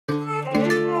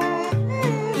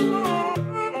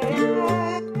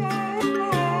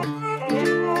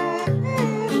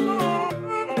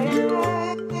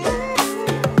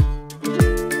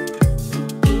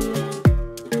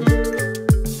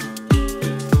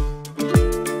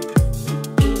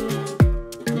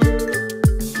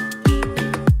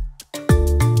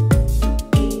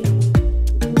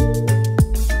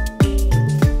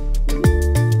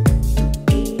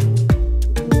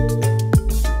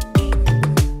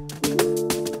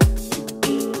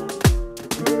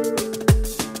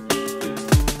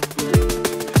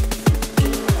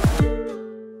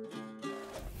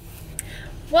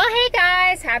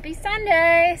happy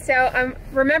Sunday. So I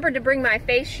remembered to bring my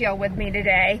face shield with me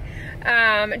today,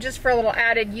 just for a little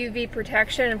added UV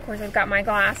protection. Of course, I've got my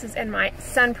glasses and my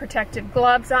sun protective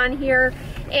gloves on here.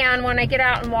 And when I get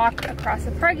out and walk across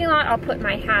the parking lot, I'll put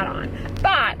my hat on.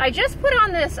 But I just put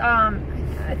on this, I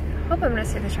hope I'm gonna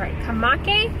say this right,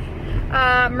 Canmake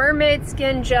Mermaid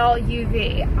Skin Gel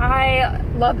UV. I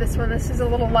love this one. This is a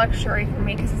little luxury for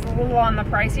me because it's a little on the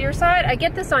pricier side. I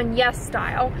get this on Yes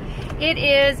Style. It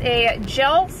is a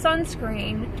gel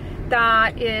sunscreen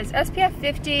that is SPF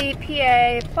 50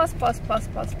 PA+++++.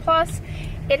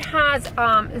 It has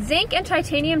zinc and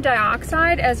titanium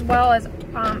dioxide, as well as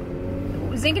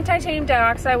zinc and titanium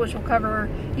dioxide, which will cover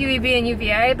UVB and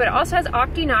UVA, but it also has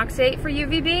octinoxate for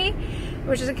UVB,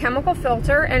 which is a chemical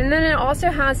filter, and then it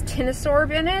also has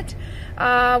tinosorb in it,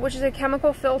 which is a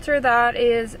chemical filter that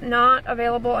is not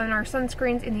available in our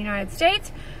sunscreens in the United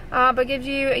States, but gives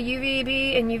you a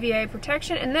UVB and UVA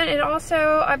protection. And then it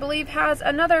also, I believe, has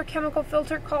another chemical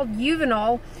filter called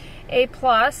Uvinol A+,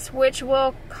 which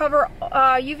will cover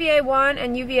UVA1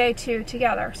 and UVA2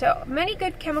 together. So many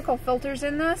good chemical filters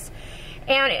in this,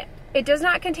 and it does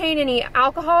not contain any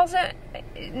alcohols.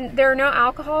 There are no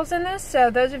alcohols in this,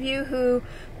 so those of you who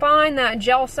find that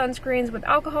gel sunscreens with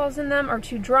alcohols in them are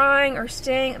too drying or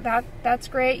sting, that's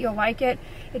great, you'll like it.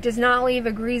 It does not leave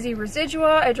a greasy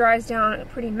residua. It dries down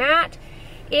pretty matte.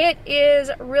 It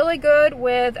is really good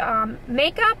with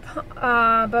makeup,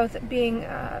 both being,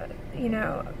 you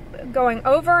know, going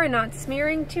over and not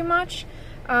smearing too much,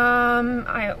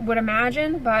 I would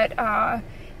imagine, but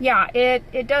yeah,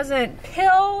 it doesn't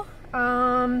pill.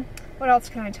 What else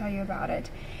can I tell you about it?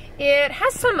 It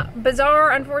has some bizarre,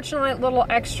 unfortunately, little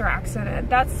extracts in it.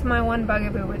 That's my one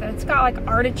bugaboo with it. It's got like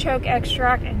artichoke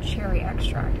extract and cherry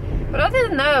extract. But other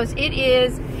than those, it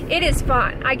is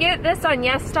fun. I get this on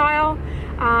Yes Style.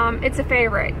 It's a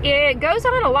favorite. It goes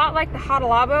on a lot like the Hada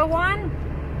Labo one,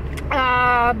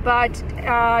 but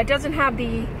it doesn't have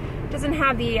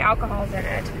the alcohols in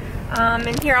it.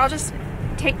 And here, I'll just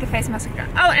take the face mask down.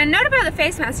 Oh, and note about the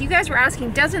face mask, you guys were asking,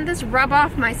 doesn't this rub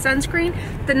off my sunscreen?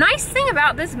 The nice thing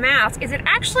about this mask is it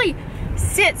actually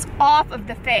sits off of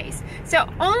the face. So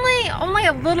only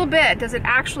a little bit does it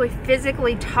actually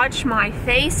physically touch my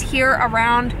face here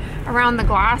around the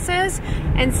glasses.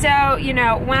 And so, you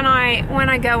know, when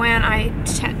I go in, I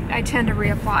tend to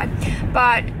reapply.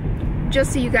 But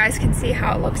just so you guys can see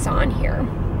how it looks on here.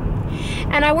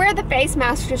 And I wear the face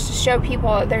mask just to show people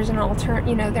that there's an alternate,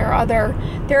 you know, there are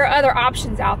other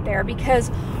options out there, because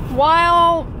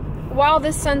while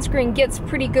this sunscreen gets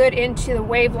pretty good into the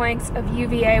wavelengths of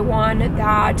UVA1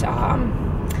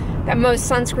 that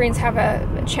most sunscreens have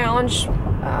a challenge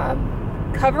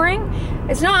covering,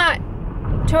 it's not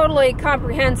totally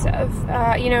comprehensive.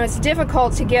 You know, it's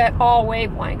difficult to get all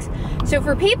wavelengths. So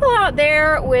for people out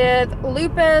there with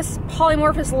lupus,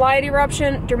 polymorphous light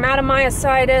eruption,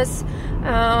 dermatomyositis,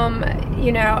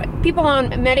 you know, people on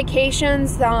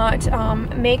medications that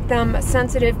make them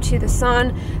sensitive to the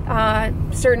sun,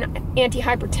 certain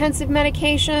antihypertensive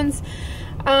medications,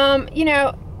 you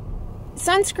know,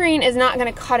 sunscreen is not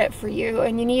going to cut it for you,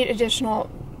 and you need additional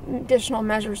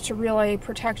measures to really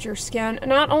protect your skin,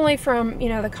 not only from, you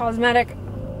know, the cosmetic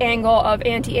angle of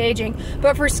anti-aging,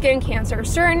 but for skin cancer.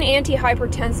 Certain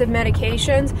antihypertensive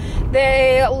medications,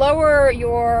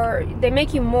 they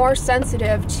make you more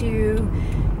sensitive to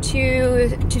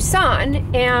sun,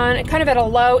 and kind of at a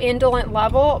low indolent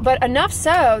level, but enough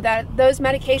so that those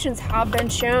medications have been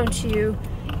shown to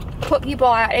put people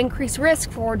at increased risk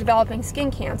for developing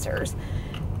skin cancers.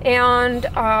 And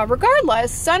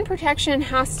regardless, sun protection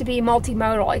has to be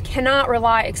multimodal. It cannot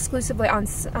rely exclusively on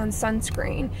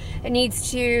sunscreen. It needs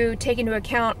to take into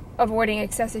account avoiding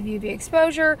excessive UV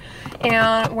exposure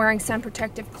and wearing sun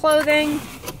protective clothing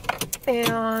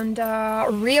and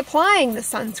reapplying the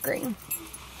sunscreen.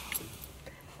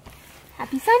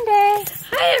 Happy Sunday!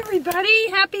 Hi everybody!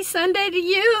 Happy Sunday to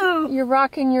you! You're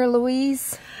rocking your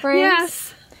Louise frames?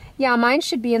 Yes. Yeah, mine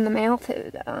should be in the mail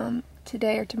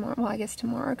today or tomorrow. Well, I guess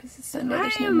tomorrow because it's Sunday. I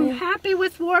am happy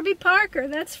with Warby Parker,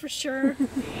 that's for sure.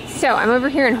 So I'm over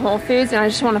here in Whole Foods, and I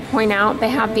just want to point out they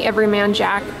have the Everyman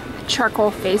Jack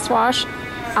charcoal face wash,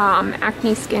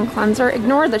 acne skin cleanser.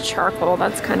 Ignore the charcoal,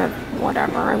 that's kind of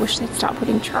whatever. I wish they'd stop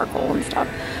putting charcoal and stuff.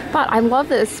 But I love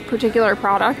this particular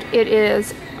product. It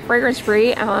is fragrance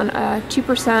free and a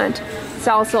 2%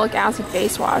 salicylic acid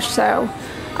face wash. So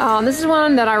this is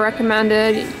one that I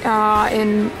recommended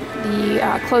in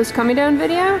the closed comedone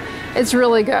video. It's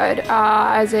really good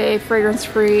as a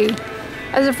fragrance-free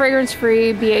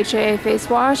BHA face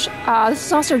wash. This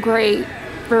is also great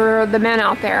for the men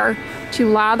out there to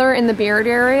lather in the beard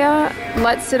area,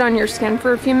 let sit on your skin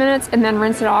for a few minutes, and then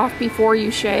rinse it off before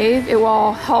you shave. It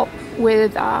will help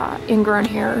with ingrown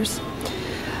hairs.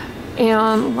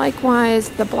 And likewise,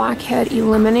 the Blackhead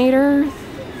Eliminator.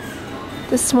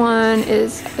 This one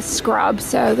is a scrub,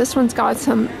 so this one's got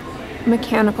some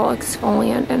mechanical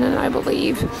exfoliant in it, I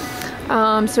believe.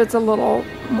 So it's a little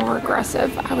more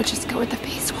aggressive. I would just go with the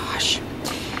face wash.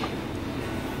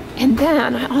 And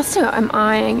then I also am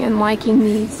eyeing and liking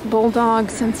these Bulldog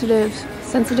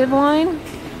sensitive line.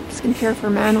 Skincare for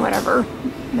men, whatever.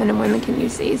 Men and women can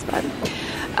use these, but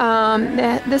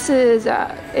this is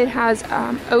it has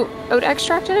oat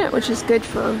extract in it, which is good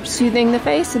for soothing the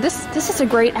face. So this is a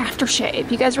great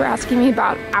aftershave. You guys were asking me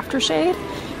about aftershave.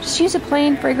 Just use a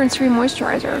plain fragrance-free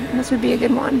moisturizer. This would be a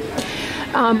good one.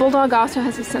 Bulldog also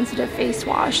has a sensitive face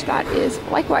wash that is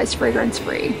likewise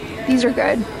fragrance-free. These are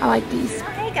good. I like these.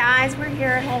 Hey guys, we're here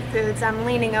at Whole Foods. I'm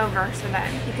leaning over so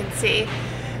that you can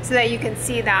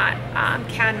see that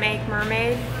Canmake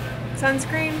Mermaid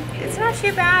sunscreen. It's not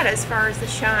too bad as far as the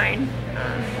shine.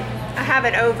 I have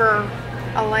it over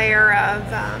a layer of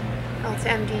it's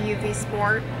MD UV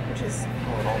Sport, which is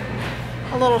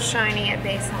a little shiny at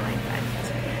baseline.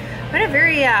 But I met a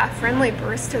very friendly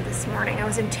barista this morning. I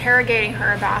was interrogating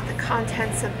her about the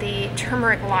contents of the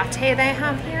turmeric latte they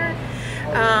have here,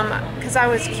 because I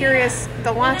was curious.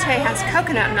 The latte has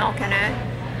coconut milk in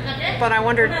it, but I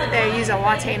wondered if they use a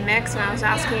latte mix, and I was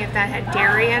asking if that had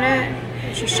dairy in it.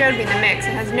 And she showed me the mix.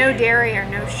 It has no dairy or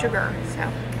no sugar, so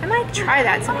I might try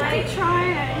that sometime. I might try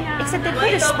it, yeah. Except they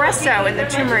put espresso in the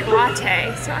turmeric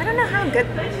latte, so I don't know how good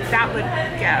that would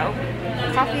go.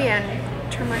 Coffee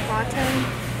and turmeric latte.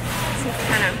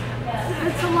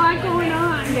 It's a lot going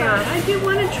on. Yeah. I do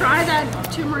want to try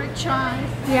that turmeric chai.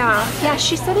 Yeah,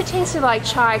 she said it tasted like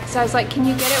chai, because I was like, can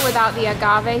you get it without the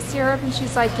agave syrup? And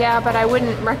she's like, yeah, but I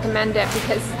wouldn't recommend it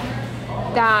because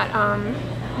that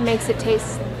makes it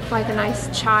taste like a nice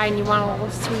chai, and you want a little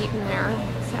sweet in there.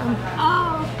 So.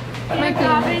 Oh, the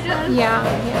agave does? Yeah.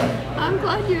 I'm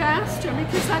glad you asked her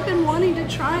because I've been wanting to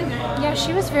try that. Yeah,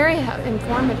 she was very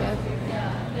informative.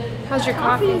 How's your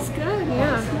coffee? Coffee is good.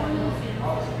 Yeah.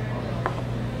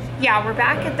 Yeah, we're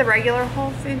back at the regular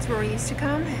Whole Foods where we used to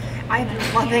come. I've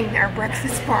been loving their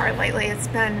breakfast bar lately.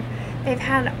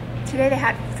 Today they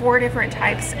had 4 different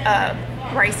types of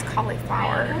rice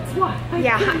cauliflower. That's why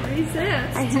I couldn't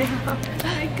resist. I know.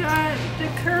 I got the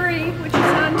curry, which is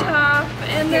on top,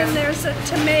 and then there's a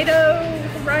tomato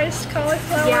rice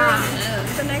cauliflower on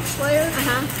the next layer.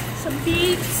 Some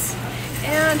beets,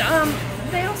 and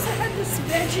they also had this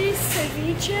veggie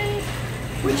ceviche,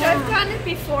 which I've gotten it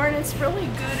before, and it's really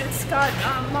good. It's got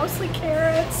mostly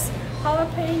carrots,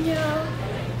 jalapeno,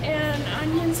 and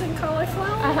onions and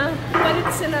cauliflower, but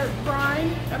it's in a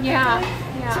brine.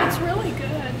 So it's really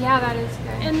good. Yeah, that is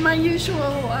good. And my usual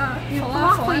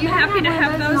falafel. I'm happy to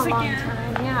have those again.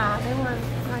 Yeah, they were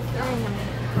like carrying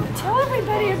them. Tell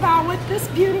everybody about what this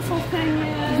beautiful thing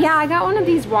is. Yeah, I got one of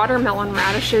these watermelon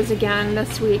radishes again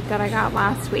this week that I got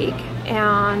last week,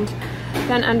 and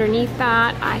then underneath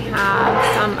that I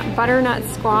have some butternut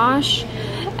squash,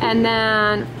 and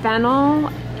then fennel.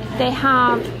 They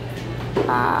have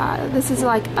this is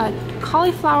like a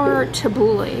cauliflower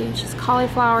tabbouleh, which is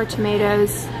cauliflower,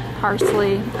 tomatoes,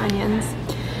 parsley, onions.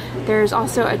 There's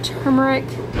also a turmeric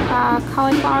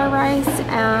cauliflower rice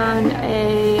and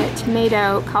a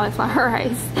tomato cauliflower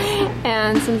rice,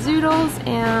 and some zoodles,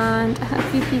 and a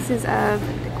few pieces of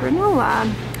granola,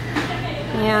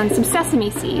 and some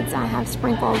sesame seeds I have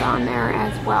sprinkled on there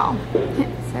as well.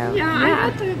 So yeah, I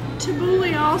got the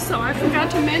tabbouleh also. I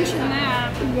forgot to mention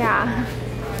that. Yeah.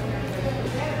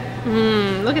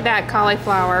 Look at that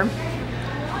cauliflower.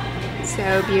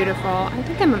 So beautiful. I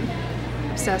think I'm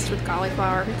obsessed with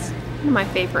cauliflower. It's one of my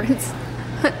favorites.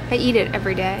 I eat it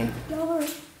every day. Dollar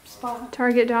spot.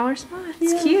 Target dollar spot.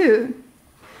 It's cute.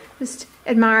 Just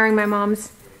admiring my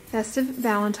mom's festive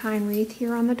Valentine wreath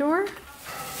here on the door.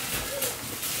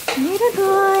 Little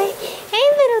boy. Hey,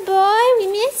 little boy. We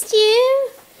missed you.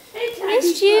 Hey,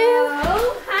 Missed you.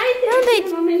 Hi,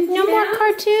 No more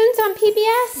cartoons on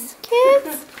PBS,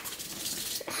 kids.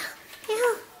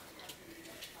 Yeah.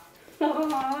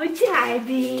 Oh,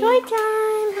 Tabby. Toy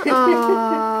time.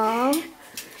 Aww.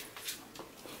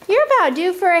 You're about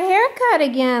due for a haircut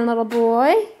again, little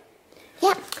boy.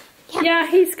 Yeah. Yeah,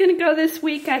 he's gonna go this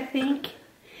week, I think.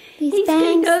 These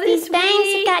bangs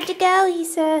have got to go, he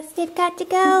says. They've got to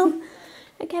go.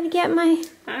 I gotta get my...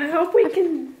 I hope we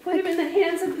can put him in the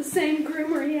hands of the same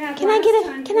groomer he had Can I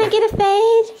get a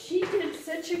fade? She did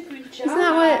such a good job. Isn't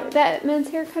that what that men's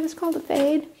haircut is called, a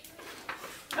fade?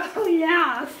 Oh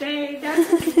yeah, a fade.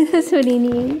 That's what he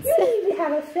needs. You don't even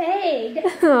have a fade.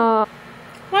 Aww.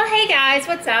 Well, hey guys,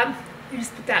 what's up? I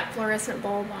just put that fluorescent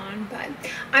bulb on, but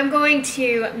I'm going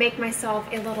to make myself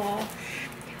a little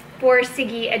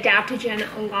Borsigi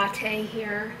adaptogen latte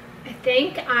here. I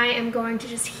think I am going to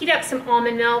just heat up some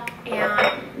almond milk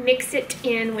and mix it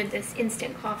in with this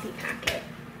instant coffee packet.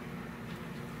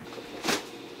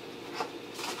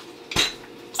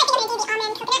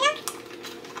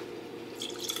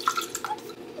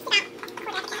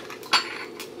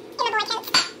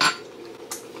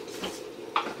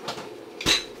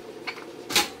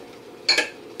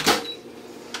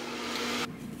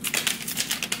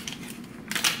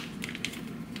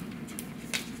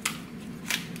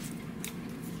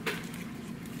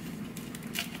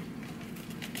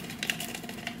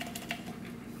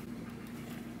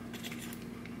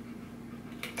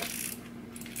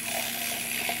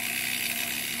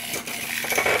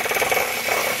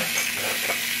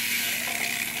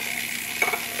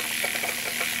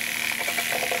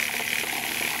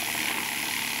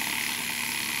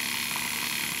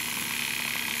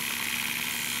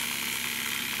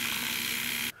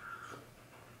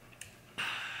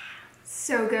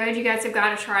 So good, you guys have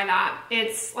got to try that.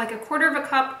 It's like a 1/4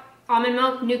 cup almond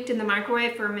milk nuked in the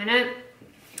microwave for a minute,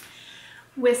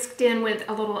 whisked in with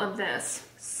a little of this.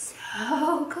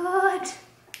 So good.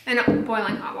 And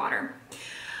boiling hot water.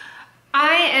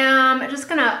 I am just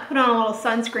gonna put on a little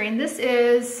sunscreen. This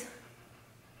is,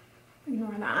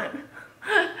 ignore that.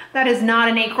 That is not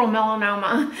an acral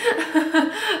melanoma.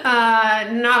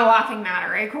 Not a laughing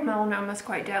matter. Acral melanoma is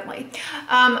quite deadly.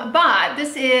 But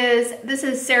this is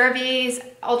Cerave's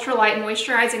Ultralight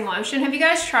Moisturizing Lotion. Have you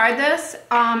guys tried this?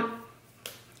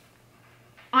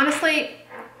 Honestly,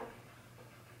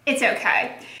 it's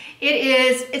okay.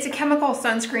 It's a chemical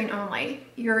sunscreen only.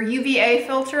 Your UVA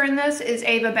filter in this is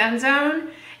avobenzone,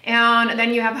 and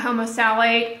then you have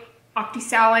homosalate,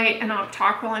 octisalate, and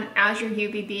octocrylene as your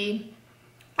UVB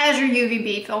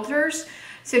filters.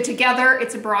 So together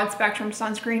it's a broad spectrum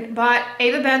sunscreen, but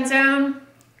avobenzone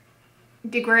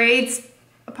degrades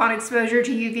upon exposure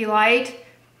to UV light.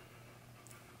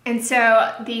 And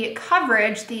so the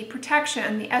coverage, the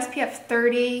protection, the SPF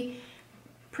 30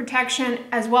 protection,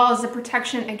 as well as the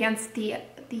protection against the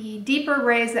deeper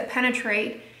rays that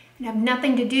penetrate and have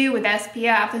nothing to do with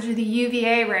SPF. Those are the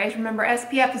UVA rays. Remember,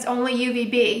 SPF is only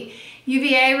UVB.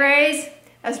 UVA rays,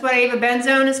 that's what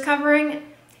avobenzone is covering.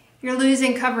 You're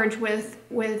losing coverage with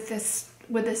this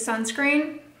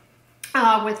sunscreen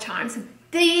with time. So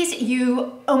these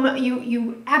you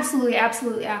absolutely have to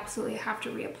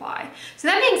reapply. So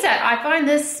that being said, I find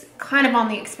this kind of on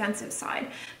the expensive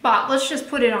side, but let's just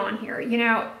put it on here. You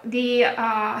know, the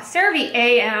CeraVe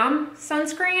AM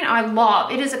sunscreen I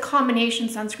love. It is a combination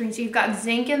sunscreen, so you've got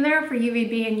zinc in there for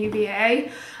UVB and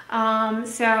UVA.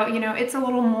 So, you know, it's a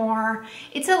little more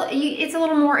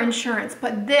insurance,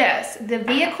 but the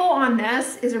vehicle on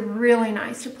this is really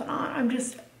nice to put on. I'm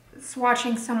just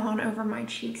swatching some on over my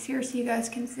cheeks here so you guys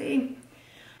can see.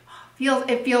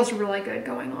 It feels really good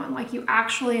going on, like you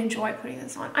actually enjoy putting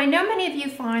this on. I know many of you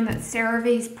find that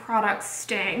CeraVe's products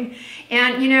sting,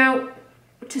 and you know,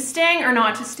 to sting or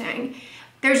not to sting,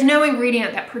 there's no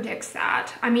ingredient that predicts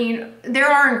that. I mean, there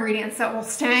are ingredients that will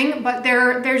sting, but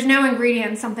there's no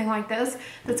ingredient in something like this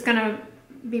that's gonna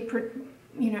be,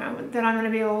 you know, that I'm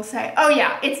gonna be able to say, oh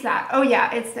yeah, it's that, oh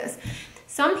yeah, it's this.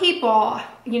 Some people,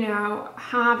 you know,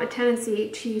 have a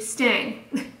tendency to sting.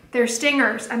 They're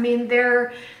stingers. I mean,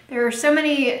 there are so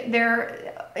many,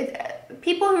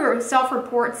 people who are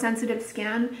self-report sensitive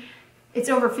skin, it's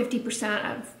over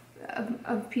 50%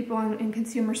 of people in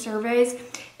consumer surveys,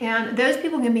 and those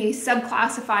people can be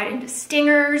subclassified into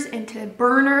stingers, into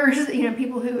burners, you know,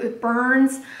 people who it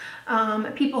burns,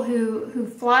 people who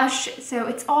flush. So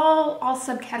it's all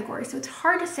subcategories. So it's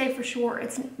hard to say for sure.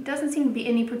 It doesn't seem to be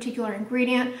any particular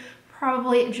ingredient,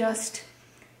 probably just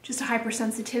a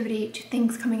hypersensitivity to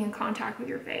things coming in contact with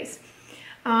your face.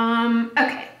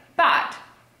 Okay, but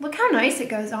look how nice it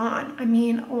goes on. I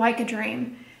mean, like a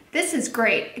dream. This is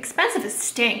great. Expensive as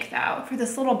stink though. For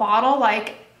this little bottle,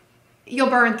 like, you'll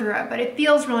burn through it, but it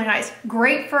feels really nice.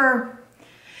 Great for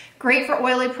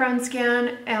oily prone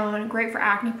skin and great for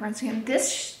acne prone skin.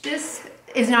 This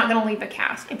is not gonna leave a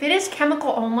cast. If it is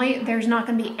chemical only, there's not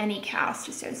gonna be any cast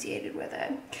associated with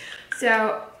it.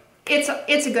 So it's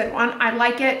a good one. I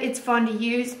like it. It's fun to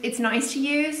use. It's nice to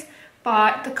use.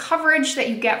 But the coverage that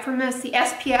you get from this, the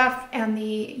SPF and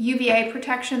the UVA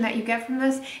protection that you get from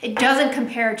this, it doesn't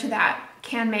compare to that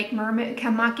Canmake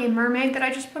Mermaid that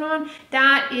I just put on.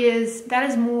 That is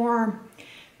more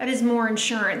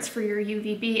insurance for your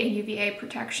UVB and UVA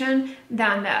protection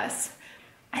than this.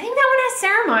 I think that one has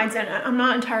ceramides in it. I'm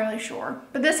not entirely sure,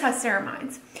 but this has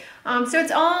ceramides. So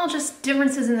it's all just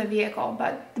differences in the vehicle,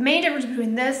 but the main difference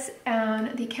between this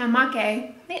and the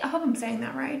Canmake, I hope I'm saying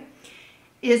that right,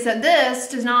 is that this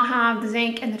does not have the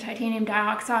zinc and the titanium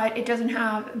dioxide. It doesn't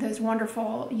have those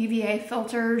wonderful UVA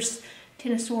filters,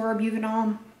 tinosorb,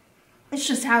 butanol. It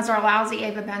just has our lousy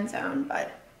avobenzone, but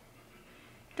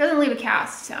it doesn't leave a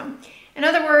cast. So, in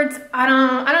other words, I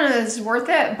don't know if this is worth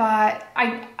it, but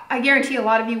I guarantee a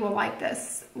lot of you will like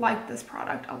this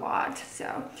product a lot.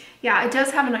 So, yeah, it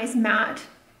does have a nice matte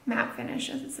finish,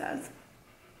 as it says.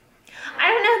 I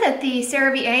don't know that the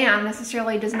Cerave AM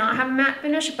necessarily does not have a matte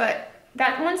finish, but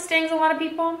that one stings a lot of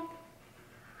people.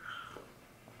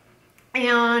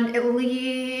 And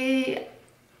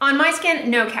on my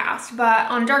skin, no cast, but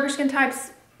on darker skin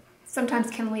types, sometimes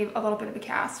can leave a little bit of a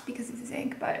cast because of the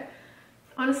zinc, but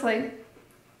honestly,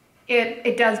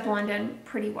 it does blend in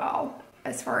pretty well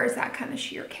as far as that kind of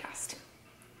sheer cast.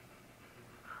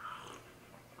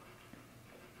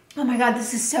 Oh my God,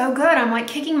 this is so good. I'm like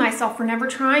kicking myself for never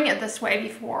trying it this way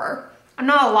before. I'm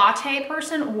not a latte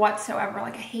person whatsoever.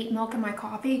 Like, I hate milk in my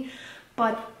coffee,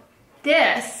 but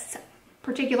this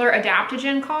particular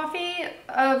adaptogen coffee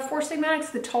of Four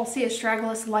Sigmatics, the Tulsi,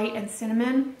 Astragalus, Light, and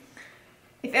Cinnamon,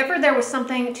 if ever there was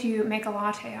something to make a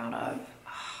latte out of,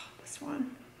 oh, this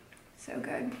one, so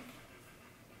good.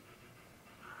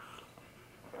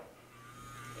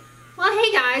 Well,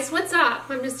 hey guys, what's up?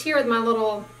 I'm just here with my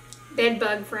little bed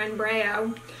bug friend,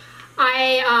 Brayo.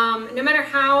 No matter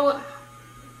how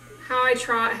hard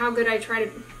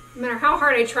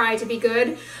I try to be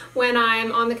good when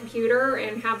I'm on the computer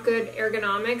and have good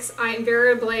ergonomics, I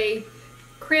invariably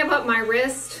cramp up my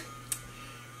wrist.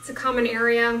 It's a common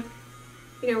area,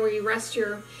 you know, where you rest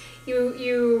your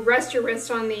wrist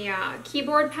on the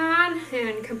keyboard pad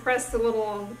and compress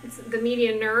the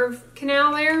median nerve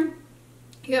canal there.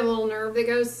 You have a little nerve that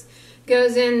goes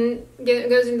into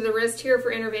the wrist here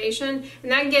for innervation,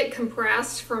 and that can get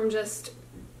compressed from just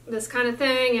this kind of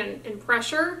thing and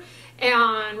pressure,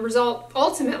 and result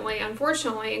ultimately,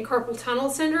 unfortunately, in carpal tunnel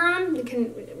syndrome. It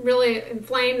can really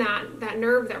inflame that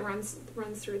nerve that runs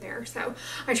through there. So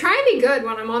I try and be good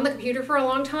when I'm on the computer for a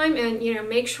long time and, you know,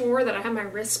 make sure that I have my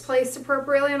wrists placed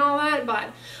appropriately and all that,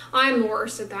 but I'm the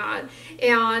worst at that.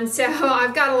 And so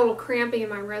I've got a little cramping in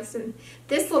my wrist, and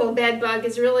this little bed bug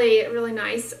is really, really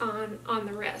nice on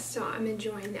the wrist, so I'm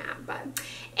enjoying that. But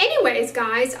anyways,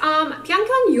 guys,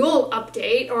 Pyunkang Yul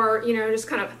update, or, you know, just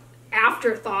kind of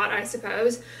afterthought, I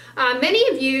suppose. Many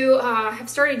of you have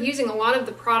started using a lot of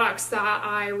the products that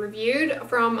I reviewed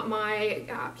from my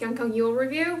Pyunkang Yul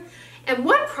review. And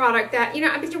one product that, you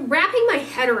know, I've been wrapping my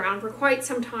head around for quite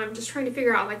some time, just trying to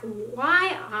figure out, like,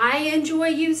 why I enjoy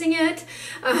using it.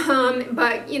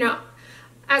 But, you know,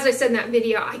 as I said in that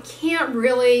video, I can't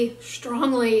really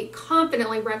strongly,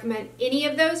 confidently recommend any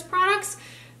of those products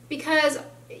because,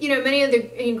 you know, many of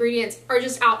the ingredients are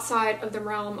just outside of the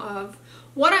realm of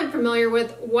what I'm familiar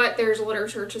with, what there's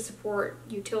literature to support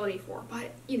utility for.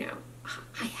 But, you know,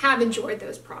 I have enjoyed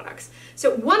those products.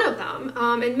 So one of them,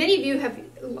 and many of you have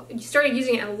started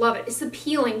using it and love it, is the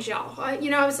peeling gel. You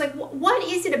know, I was like, what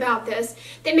is it about this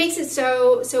that makes it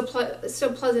so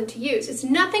pleasant to use? It's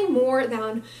nothing more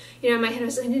than, you know, my head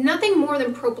was like, nothing more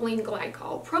than propylene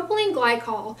glycol. Propylene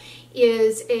glycol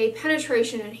is a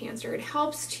penetration enhancer. It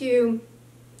helps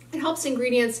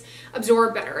ingredients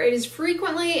absorb better. It is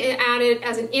frequently added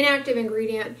as an inactive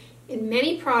ingredient in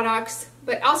many products,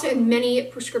 but also in many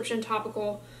prescription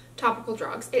topical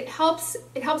drugs. It helps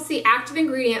the active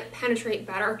ingredient penetrate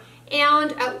better,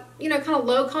 and at, you know, kind of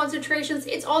low concentrations,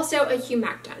 it's also a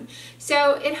humectant.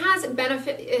 So it has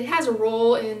a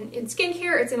role in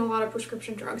skincare. It's in a lot of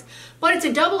prescription drugs, but it's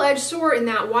a double-edged sword in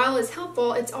that while it's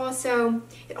helpful, it also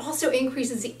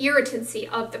increases the irritancy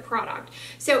of the product.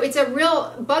 So it's a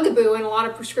real bugaboo in a lot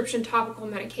of prescription topical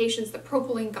medications, the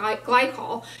propylene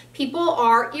glycol. People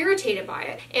are irritated by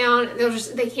it, and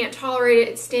they can't tolerate it.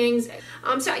 It stings.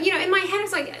 So, you know, in my head,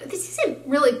 it's like, this isn't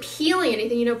really peeling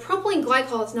anything. You know, propylene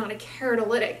glycol is not a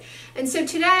keratolytic. And so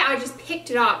today I just picked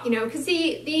it up, you know, because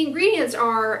the ingredients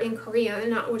are in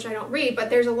Korean, which I don't read, but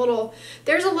there's a little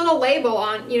label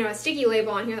on, you know, a sticky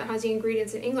label on here that has the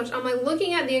ingredients in English. I'm like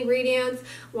looking at the ingredients: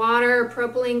 water,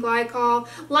 propylene glycol.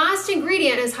 Last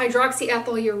ingredient is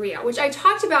hydroxyethylurea, which I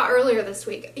talked about earlier this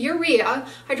week. Urea,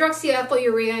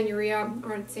 hydroxyethylurea and urea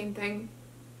are the same thing.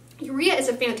 Urea is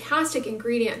a fantastic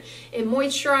ingredient in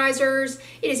moisturizers.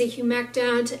 It is a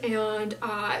humectant, and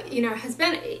you know,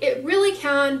 it really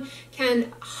can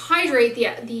hydrate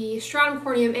the stratum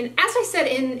corneum. And as I said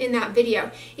in that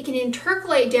video, it can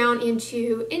intercalate down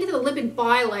into the lipid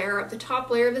bilayer of the top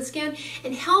layer of the skin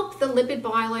and help the lipid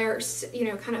bilayer, you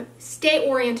know, kind of stay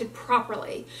oriented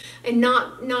properly and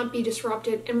not be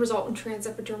disrupted and result in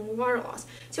transepidermal water loss.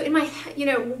 So in my, you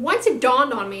know, once it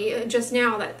dawned on me just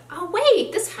now that, oh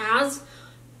wait, this has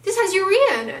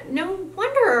urea in it. No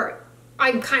wonder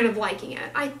I'm kind of liking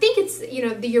it. I think it's, you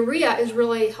know, the urea is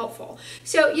really helpful.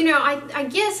 So, you know, I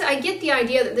guess I get the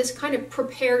idea that this kind of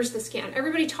prepares the skin.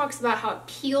 Everybody talks about how it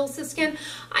peels the skin.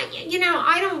 You know,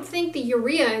 I don't think the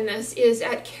urea in this is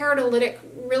at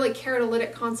really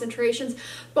keratolytic concentrations.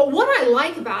 But what I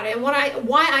like about it and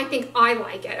why I think I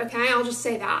like it, okay, I'll just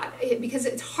say that, because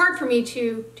it's hard for me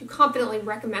to confidently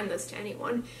recommend this to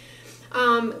anyone.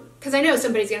 Because I know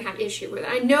somebody's going to have issue with it.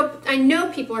 I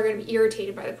know people are going to be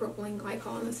irritated by the propylene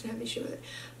glycol and this and have issue with it.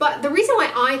 But the reason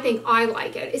why I think I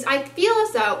like it is I feel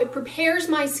as though it prepares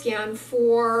my skin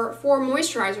for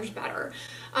moisturizers better.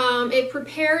 It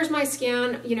prepares my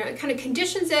skin, you know, it kind of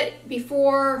conditions it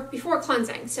before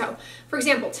cleansing. So, for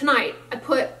example, tonight I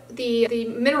put the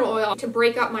mineral oil to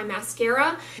break up my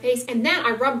mascara base, and then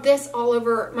I rubbed this all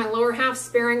over my lower half,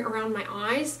 sparing around my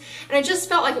eyes. And I just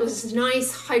felt like it was this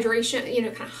nice hydration, you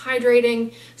know, kind of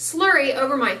hydrating slurry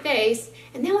over my face.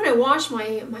 And then when I washed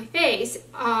my face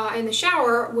in the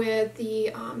shower with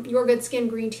the Your Good Skin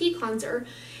Green Tea Cleanser,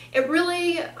 it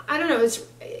really, I don't know,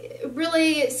 it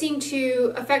really seemed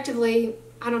to effectively,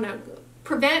 I don't know,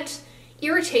 prevent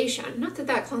irritation. Not that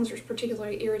that cleanser is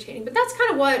particularly irritating, but that's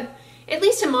kind of what, at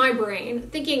least in my brain,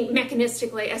 thinking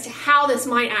mechanistically as to how this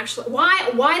might actually,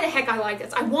 why the heck I like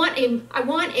this. I want a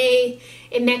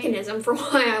mechanism for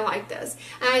why I like this.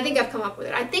 And I think I've come up with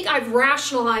it. I think I've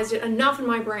rationalized it enough in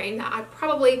my brain that I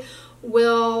probably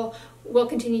will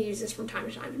continue to use this from time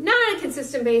to time. Not on a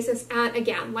consistent basis. And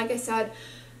again, like I said,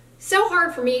 so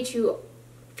hard for me to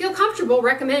feel comfortable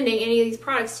recommending any of these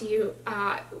products to you,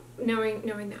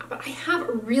 knowing that. But I have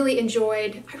really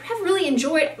enjoyed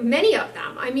many of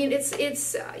them. I mean,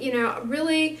 it's you know, I've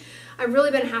really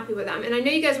been happy with them. And I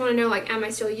know you guys want to know, like, am I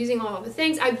still using all of the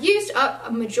things? I've used up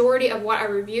a majority of what I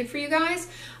reviewed for you guys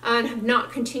and have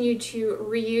not continued to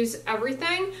reuse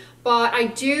everything, but I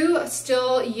do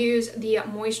still use the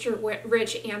Moisture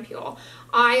Rich Ampule.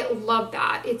 I love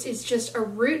that. It's just a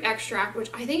root extract, which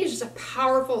I think is just a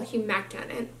powerful humectant,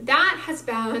 and that has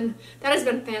been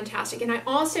fantastic. And I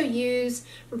also use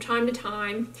from time to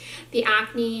time the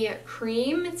acne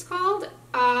cream, it's called.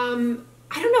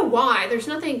 I don't know why. There's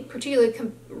nothing about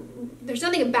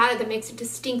it that makes it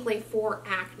distinctly for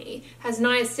acne. It has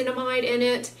niacinamide in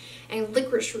it and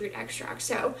licorice root extract.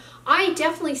 So I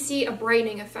definitely see a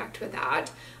brightening effect with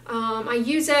that. I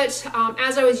use it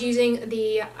as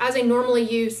I normally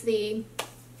use the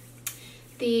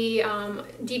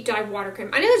deep dive water cream.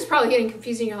 I know this is probably getting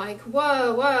confusing. You're like,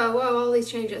 whoa, all these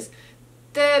changes.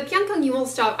 The Pyunkang Yul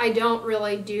stuff, I don't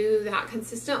really do that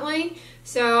consistently.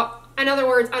 So in other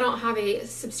words, I don't have a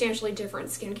substantially different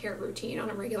skincare routine on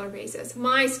a regular basis.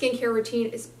 My skincare routine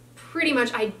is pretty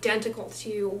much identical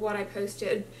to what I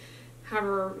posted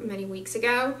however many weeks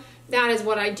ago. That is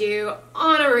what I do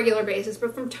on a regular basis.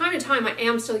 But from time to time, I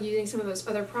am still using some of those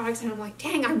other products, and I'm like,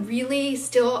 dang, I really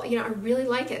still, you know, I really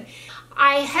like it.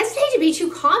 I hesitate to be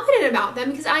too confident about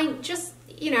them because I just,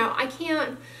 you know, I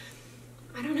can't,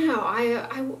 I don't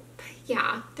know,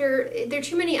 yeah, there are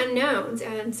too many unknowns,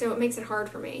 and so it makes it hard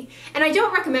for me. And I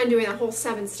don't recommend doing the whole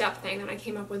 7-step thing that I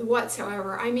came up with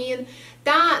whatsoever. I mean,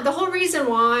 the whole reason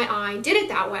why I did it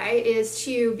that way is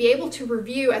to be able to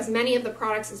review as many of the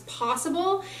products as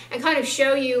possible and kind of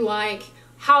show you, like,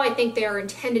 how I think they are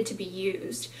intended to be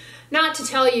used. Not to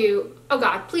tell you, oh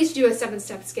God, please do a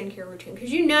 7-step skincare routine, because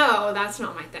you know that's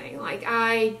not my thing. Like,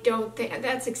 I don't think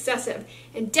that's excessive,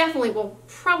 and definitely will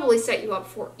probably set you up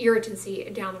for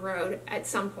irritancy down the road at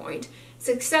some point. It's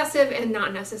excessive and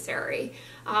not necessary.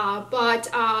 You know,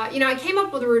 I came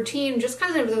up with a routine just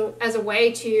kind of as a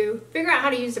way to figure out how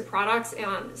to use the products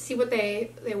and see what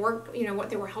they work, you know, what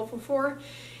they were helpful for.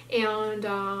 And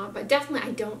but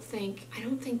definitely,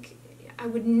 I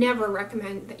would never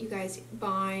recommend that you guys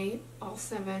buy all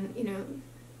 7, you know,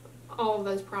 all of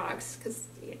those products, because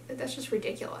that's just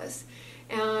ridiculous.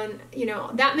 And, you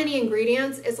know, that many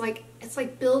ingredients is like, it's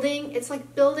like building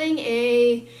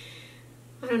a,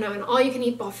 I don't know, an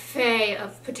all-you-can-eat buffet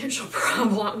of potential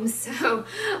problems. So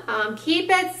keep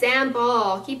it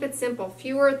simple. Keep it simple.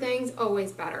 Fewer things,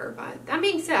 always better. But that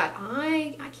being said,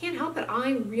 I can't help it.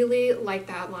 I really like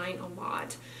that line a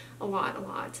lot.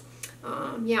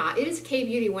 yeah, it is a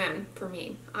K-Beauty win for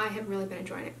me. I have really been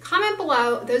enjoying it. Comment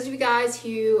below, those of you guys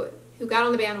who got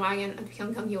on the bandwagon of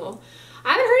Pyunkang Yul.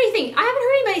 I haven't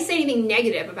heard anybody say anything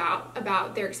negative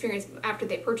about their experience after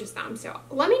they purchased them. So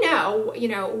let me know, you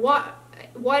know, what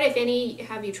if any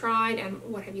have you tried and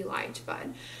what have you liked. But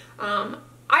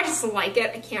I just like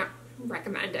it. I can't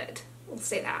recommend it. We'll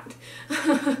say that.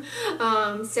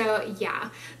 So yeah,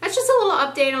 that's just a little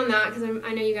update on that, because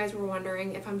I know you guys were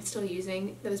wondering if I'm still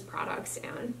using those products,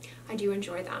 and I do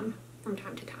enjoy them from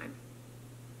time to time.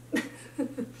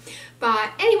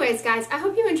 But anyways, guys, I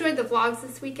hope you enjoyed the vlogs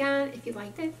this weekend. If you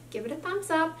liked it, give it a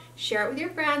thumbs up, share it with your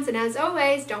friends, and as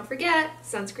always, don't forget,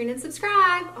 sunscreen and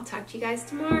subscribe. I'll talk to you guys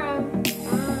tomorrow.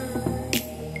 Bye.